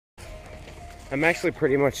I'm actually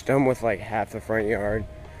pretty much done with like half the front yard.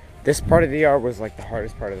 This part of the yard was like the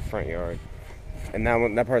hardest part of the front yard. And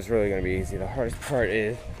that part's really gonna be easy. The hardest part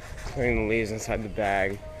is putting the leaves inside the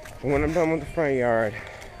bag. And when I'm done with the front yard,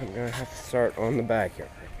 I'm gonna have to start on the backyard.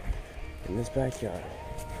 In this backyard.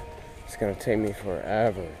 It's gonna take me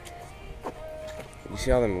forever. You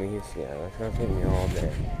see all them leaves? Yeah, that's gonna take me all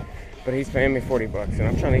day. But he's paying me 40 bucks and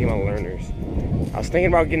I'm trying to get my learners. I was thinking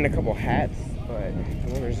about getting a couple hats, but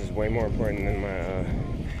learners is way more important than my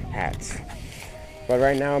hats. But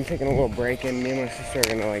right now I'm taking a little break and me and my sister are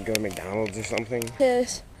gonna like go to McDonald's or something.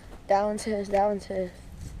 His, that one's his, that one's his.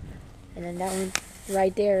 And then that one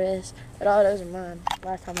right there is. But all those are mine.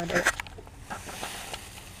 Last time I did it.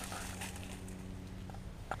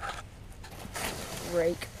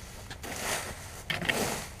 Rake.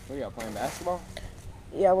 What are y'all playing basketball?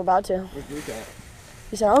 Yeah, we're about to. Where's Luke at?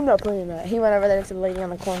 He said, I'm not playing that. He went over there to the lady on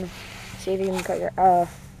the corner. See if you can cut your,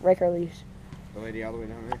 rake her leaves. The lady all the way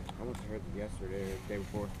down there? I went to her yesterday or the day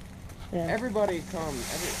before. Yeah. Everybody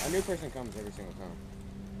comes, a new person comes every single time.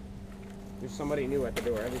 There's somebody new at the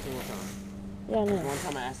door every single time. Yeah, I know. One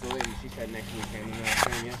time I asked the lady, she said next weekend, and then I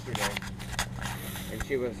came yesterday. And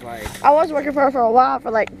she was like... I was working for her for a while,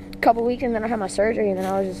 for like a couple weeks, and then I had my surgery, and then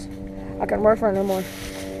I couldn't work for her no more.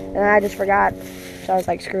 And then I just forgot, so I was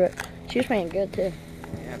like, screw it. She was paying good, too.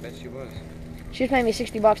 Yeah, I bet she was. She was paying me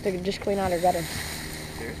 60 bucks to just clean out her gutters.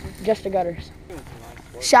 Seriously? Just the gutters.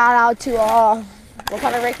 Shout out to, what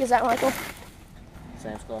kind of rake is that, Michael?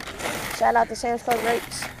 Sam's Club. Shout out to Sam's Club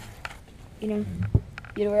Rakes. You know,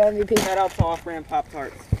 you're MVP. Shout out to Off-Brand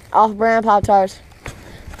Pop-Tarts. Off-brand Pop-Tarts.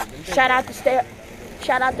 Shout out to Stale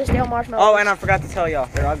Marshmallows. Oh, and I forgot to tell y'all,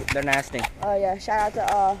 they're nasty. Oh yeah, shout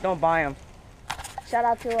out to Don't buy them. shout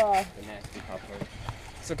out to The nasty Pop-Tarts.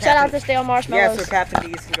 So shout out to Stale Marshmallows. Yeah, so Captain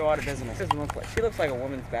D's can go out of business. She looks like a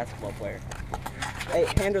women's basketball player. Hey,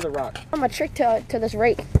 hand her the rock. I'm a trick to this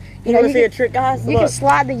rake. You want to see a trick, guys? You can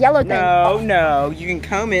slide the yellow thing. No, you can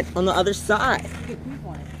comb it on the other side.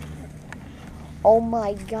 Oh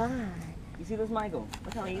my god. You see this, Michael?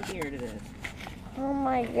 Look how easy it is. Oh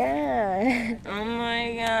my god. Oh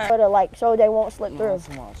my god. So they won't slip through.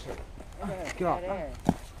 Get off.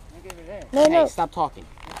 No, no. Hey, stop talking.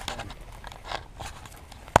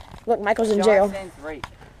 Look, Michael's in jail.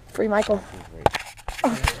 Free Michael.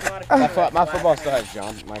 My football still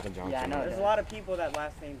has Michael Johnson. Yeah, I know. There's a lot of people that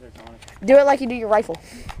last names are John. Do it like you do your rifle.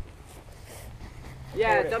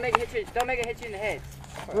 Yeah, don't make it hit you in the head.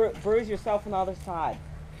 Bruise yourself on the other side.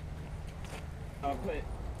 Oh,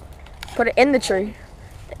 Put it in the tree.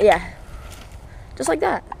 Yeah. Just like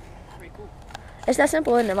that. pretty cool. It's that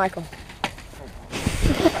simple, isn't it, Michael?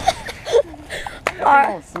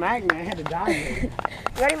 Alright. Smack me, I had to die.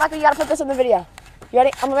 You ready, Michael? You gotta put this in the video. You ready?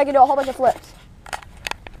 I'm gonna make you do a whole bunch of flips.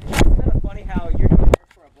 It's kind of funny how you're doing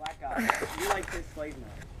work for a black guy. You like his slave now.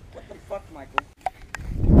 What the fuck, Michael?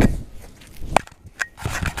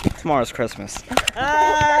 Tomorrow's Christmas.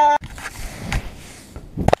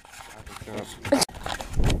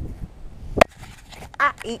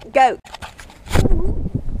 I eat goat.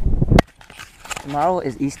 Tomorrow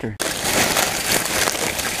is Easter.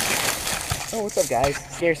 Oh, what's up, guys?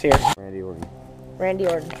 Scare's here. Randy Orton. Randy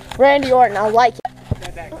Orton. Randy Orton, I like it.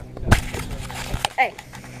 Hey.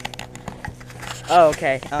 Oh,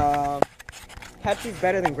 okay. Pepsi's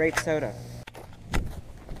better than grape soda.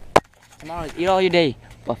 Tomorrow, eat all your day.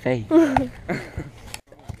 Buffet. How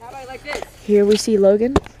about I like this? Here we see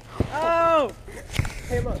Logan. Oh!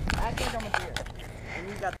 Hey, look. I think I'm a deer. And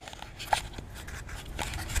you got...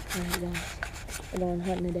 Alright, guys. We're going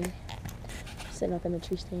hunting today. Sitting up in the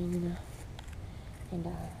tree stand, you know. And,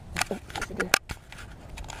 oh, it's a deer.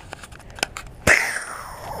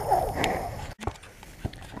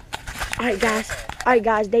 Alright,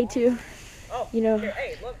 guys, day 2. Oh, you know. Here,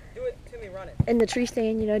 hey, look, do it to me, run it. In the tree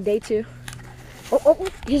stand, you know, day 2. Oh,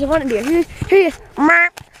 here's a hunting deer. Here he is.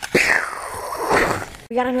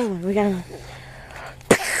 We got another one.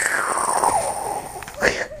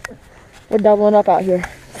 We're doubling up out here.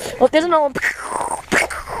 Oh, there's another one.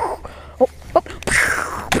 Oh.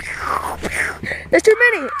 There's too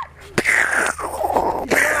many.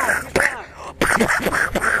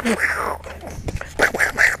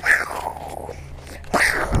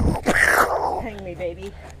 Hang me,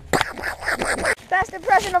 baby. Best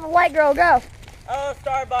impression of a white girl, go. Oh,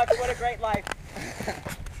 Starbucks, what a great life.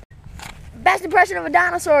 Best impression of a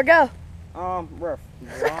dinosaur, go. Rough.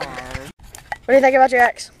 What do you think about your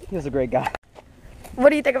ex? He was a great guy. What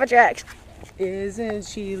do you think about your ex? Isn't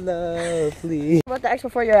she lovely? What about the ex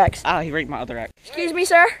before your ex? Oh, he raped my other ex. Excuse me,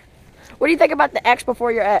 sir? What do you think about the ex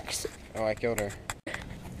before your ex? Oh, I killed her.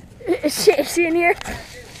 Is she in here?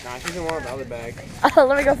 No, Nah, she's in one of the other bags.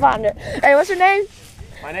 Let me go find it. Hey, what's her name?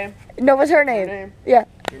 My name? No, what's her Your name? name? Yeah.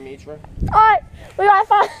 Demetra. Alright, we gotta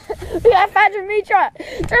find Demetra.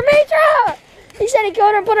 Demetra! He said he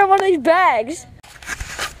killed her and put her in one of these bags.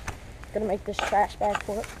 Gonna make this trash bag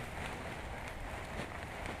for it.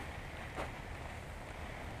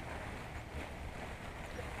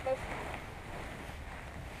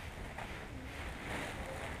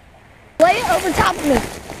 Lay it over top of me.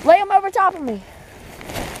 Lay them over top of me.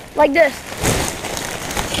 Like this.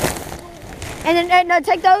 And then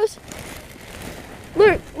take those.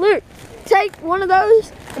 Luke, take one of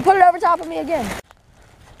those and put it over top of me again.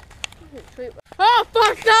 Oh,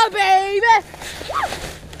 fuck no, baby!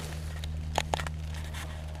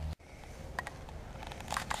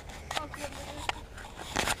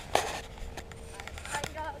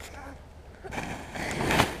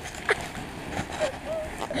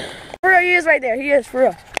 For real, he is right there. He is, for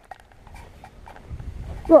real.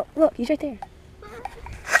 Look, he's right there.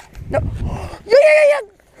 No. Yeah.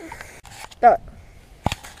 Throw it.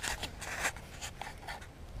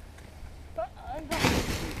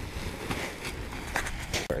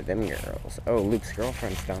 Them girls. Oh, Luke's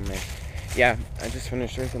girlfriend's down there. Yeah, I just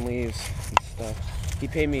finished earthing leaves and stuff. He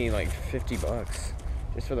paid me like $50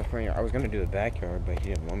 just for the front yard. I was gonna do the backyard, but he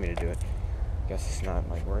didn't want me to do it. Guess it's not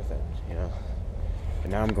like worth it, you know.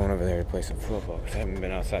 But now I'm going over there to play some football because I haven't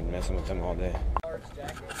been outside messing with them all day.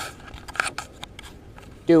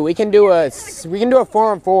 Dude, we can do a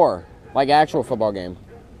 4-on-4, like actual football game.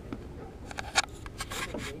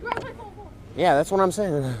 Yeah, that's what I'm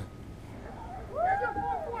saying.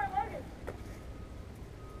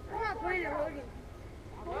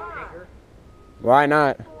 Why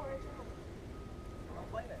not?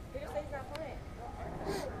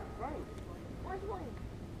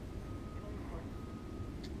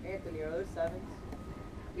 Anthony, are those sevens?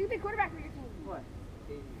 You can be quarterback for your team. What?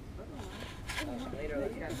 Later,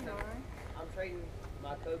 let's get some. I'm trading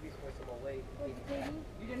my Kobe's for some away.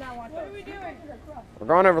 You do not want those. What are we doing? We're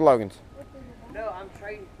going over Logan's. No, I'm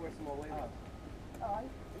trading for some away.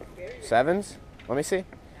 Sevens? Let me see.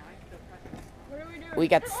 What are we doing? We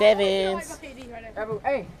got the sevens.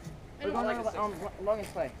 Hey, we're going on Logan's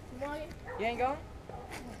play. You ain't going?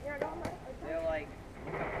 They're like,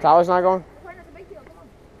 Tyler's not going?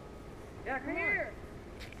 yeah, come here.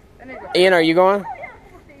 Ian, are you going?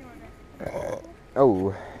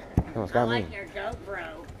 Oh, almost got me. your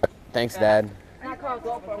GoPro. Thanks, Dad. Not called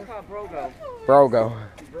GoPro, it's called Brogo. Brogo.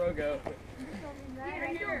 Brogo.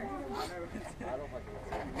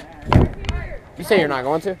 You say you're not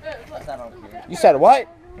going to? You said what?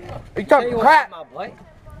 You talking crap?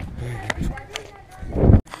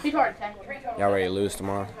 Y'all ready to lose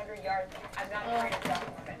tomorrow?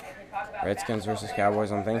 Redskins versus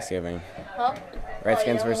Cowboys on Thanksgiving. Huh?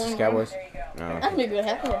 Redskins versus Cowboys. No. That's gonna be good.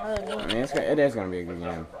 That's gonna be I mean, it is going to be a good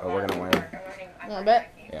game, but we're going to win. You wanna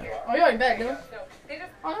bet? Yeah. Oh, you already bet, didn't you?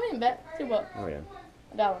 Oh, I didn't bet. $2. Oh, yeah.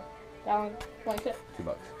 That one 22.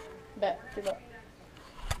 $2. Bet,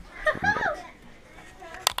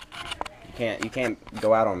 $2. You can't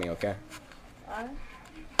go out on me, okay? Alright.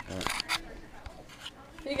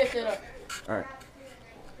 You get it up. Alright.